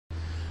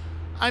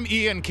I'm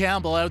Ian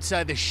Campbell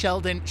outside the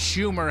Sheldon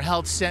Schumer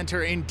Health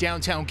Center in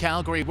downtown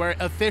Calgary, where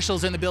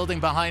officials in the building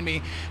behind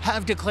me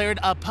have declared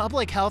a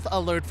public health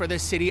alert for the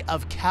city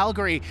of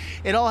Calgary.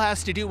 It all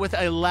has to do with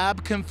a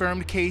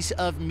lab-confirmed case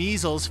of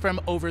measles from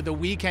over the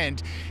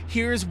weekend.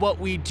 Here's what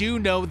we do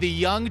know. The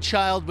young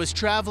child was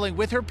traveling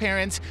with her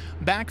parents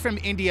back from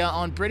India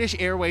on British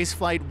Airways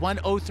Flight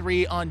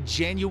 103 on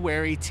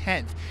January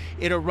 10th.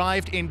 It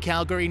arrived in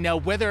Calgary. Now,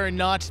 whether or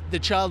not the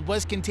child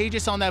was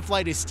contagious on that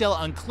flight is still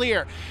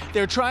unclear.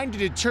 They're trying to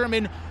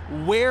determine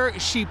where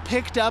she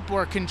picked up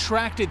or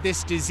contracted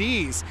this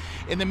disease.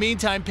 In the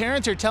meantime,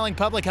 parents are telling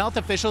public health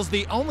officials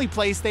the only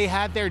place they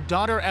had their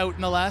daughter out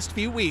in the last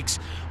few weeks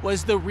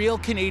was the Real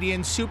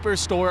Canadian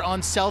Superstore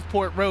on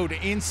Southport Road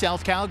in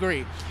South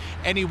Calgary.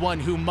 Anyone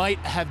who might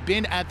have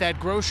been at that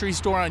grocery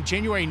store on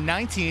January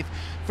 19th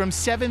from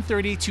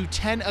 7:30 to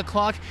 10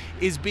 o'clock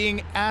is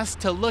being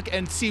asked to look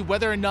and see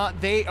whether or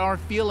not they are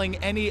feeling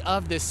any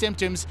of the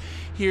symptoms.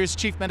 Here's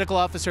Chief Medical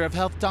Officer of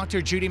Health,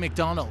 Dr. Judy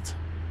McDonald.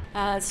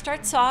 It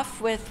starts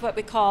off with what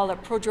we call a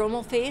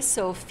prodromal phase,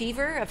 so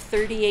fever of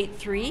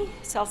 38.3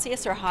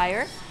 Celsius or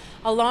higher,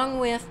 along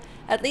with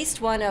at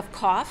least one of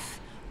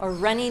cough or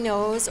runny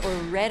nose or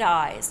red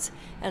eyes.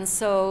 And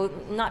so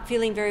not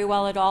feeling very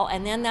well at all.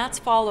 And then that's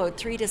followed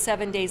 3 to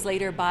 7 days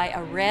later by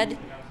a red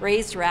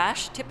raised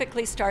rash,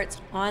 typically starts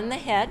on the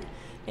head,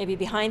 maybe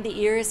behind the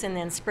ears, and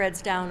then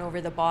spreads down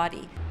over the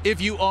body. If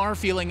you are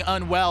feeling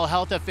unwell,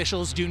 health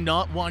officials do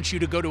not want you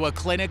to go to a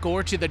clinic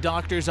or to the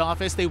doctor's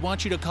office. They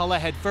want you to call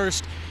ahead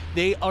first.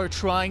 They are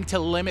trying to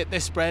limit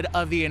the spread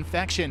of the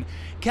infection.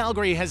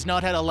 Calgary has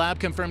not had a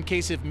lab-confirmed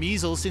case of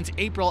measles since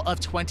April of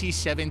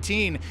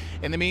 2017.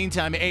 In the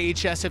meantime,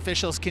 AHS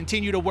officials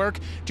continue to work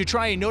to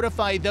try and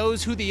notify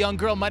those who the young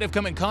girl might have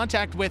come in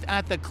contact with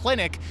at the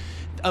clinic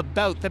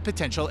about the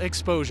potential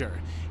exposure.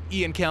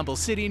 Ian Campbell,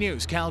 City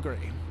News,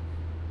 Calgary.